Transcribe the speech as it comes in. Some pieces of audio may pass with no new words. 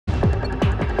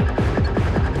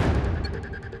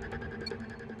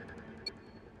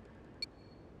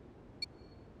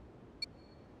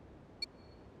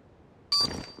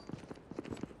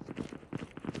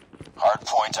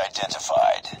Hardpoint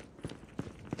identified.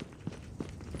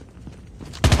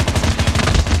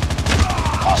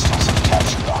 Hostiles have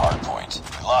captured the hardpoint.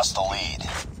 We lost the lead.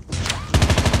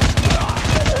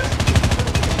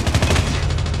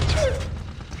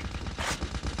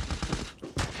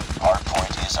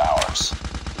 Hardpoint is ours.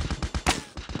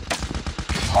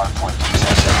 Hardpoint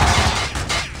contested.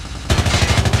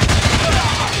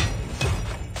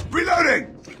 Reloading!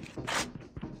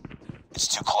 It's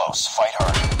too close. Fight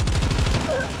harder.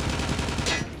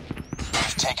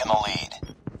 We've taken the lead.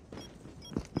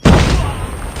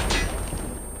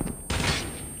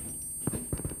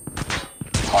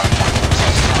 Hardpoint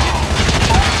contested.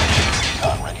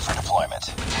 Recon ready for deployment.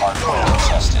 Hardpoint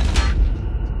contested.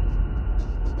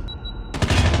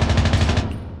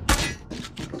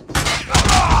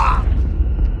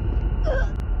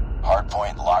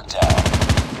 Hardpoint locked down.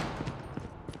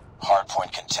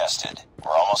 Hardpoint contested.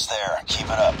 We're almost there. Keep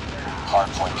it up.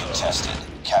 Hardpoint contested.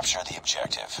 Capture the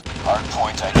objective.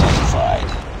 Hardpoint identified.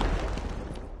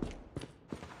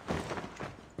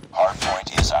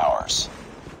 Hardpoint is ours.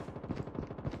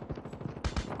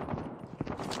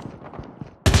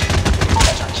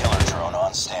 Hunter-killer drone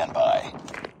on standby.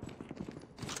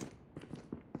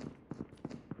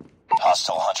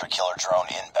 Hostile hunter-killer drone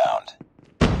inbound.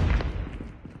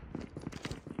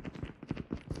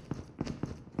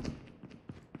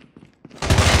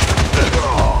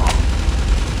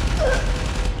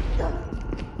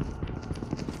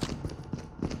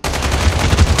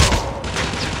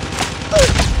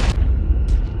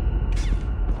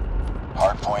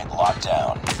 Hardpoint locked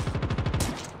down.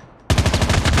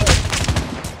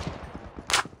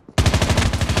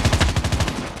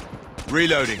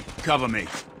 Reloading. Cover me.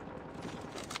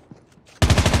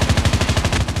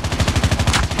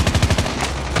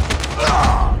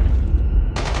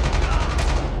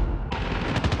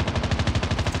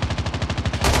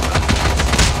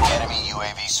 Enemy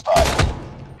UAV spotted.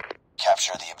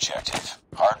 Capture the objective.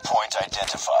 Hardpoint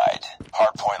identified.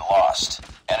 Hardpoint lost.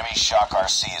 Enemy Shock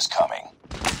RC is coming.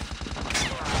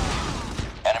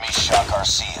 Enemy Shock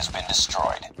RC has been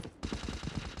destroyed.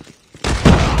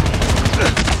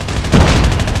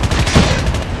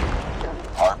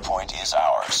 Hardpoint is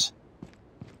ours.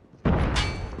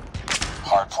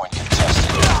 Hardpoint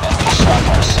contested. Enemy Shock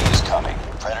RC is coming.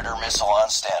 Predator missile on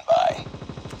standby.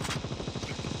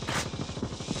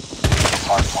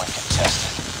 Hardpoint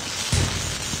contested.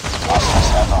 Hostiles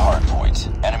have the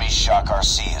hardpoint. Enemy Shock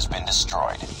RC has been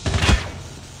destroyed.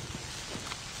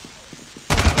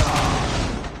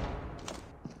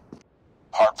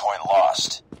 Hardpoint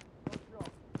lost.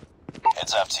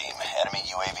 Heads up, team. Enemy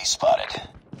UAV spotted.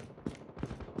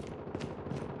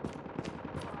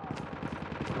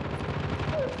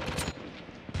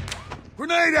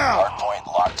 Grenade out! Hardpoint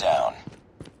locked down.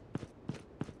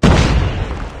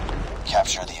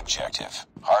 Capture the objective.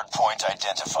 Hardpoint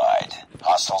identified.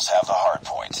 Hostiles have the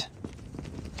hardpoint.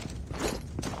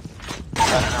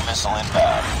 Predator missile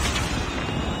inbound.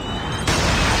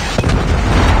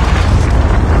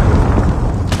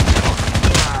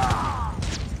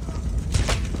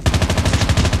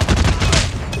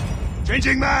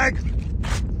 Changing mag!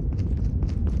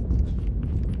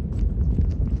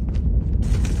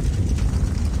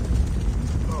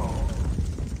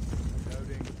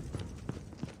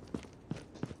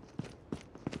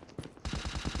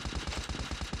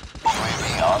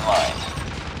 UAV online.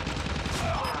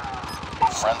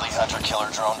 Friendly hunter-killer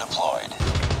drone deployed.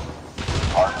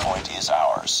 Hardpoint is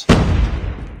ours.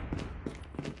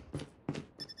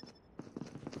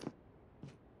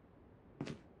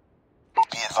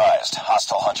 Be advised,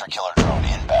 hostile hunter-killer drone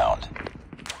inbound.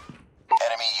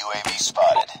 Enemy UAV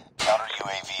spotted. Counter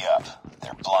UAV up.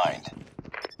 They're blind.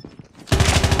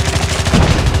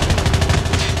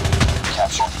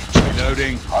 Capture the objective.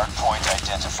 Reloading. Hardpoint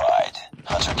identified.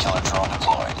 Hunter-killer drone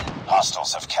deployed.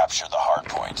 Hostiles have captured the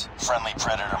hardpoint. Friendly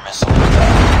Predator missile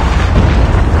inbound.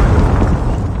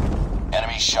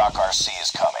 Enemy Shock RC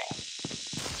is coming.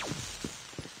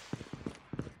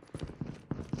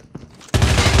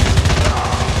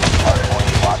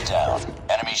 Hardpoint locked down.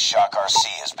 Enemy Shock RC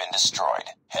has been destroyed.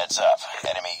 Heads up.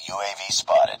 Enemy UAV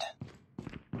spotted.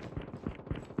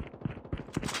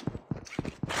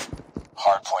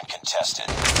 Hardpoint contested.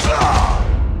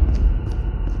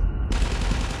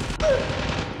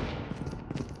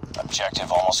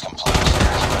 Objective almost complete. Keep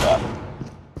it up.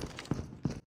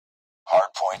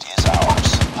 Hardpoint is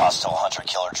ours. Hostile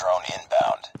hunter-killer drone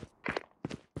inbound.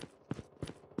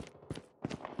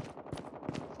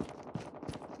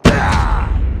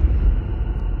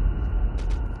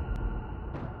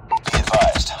 Be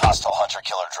advised, hostile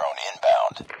hunter-killer drone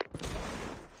inbound.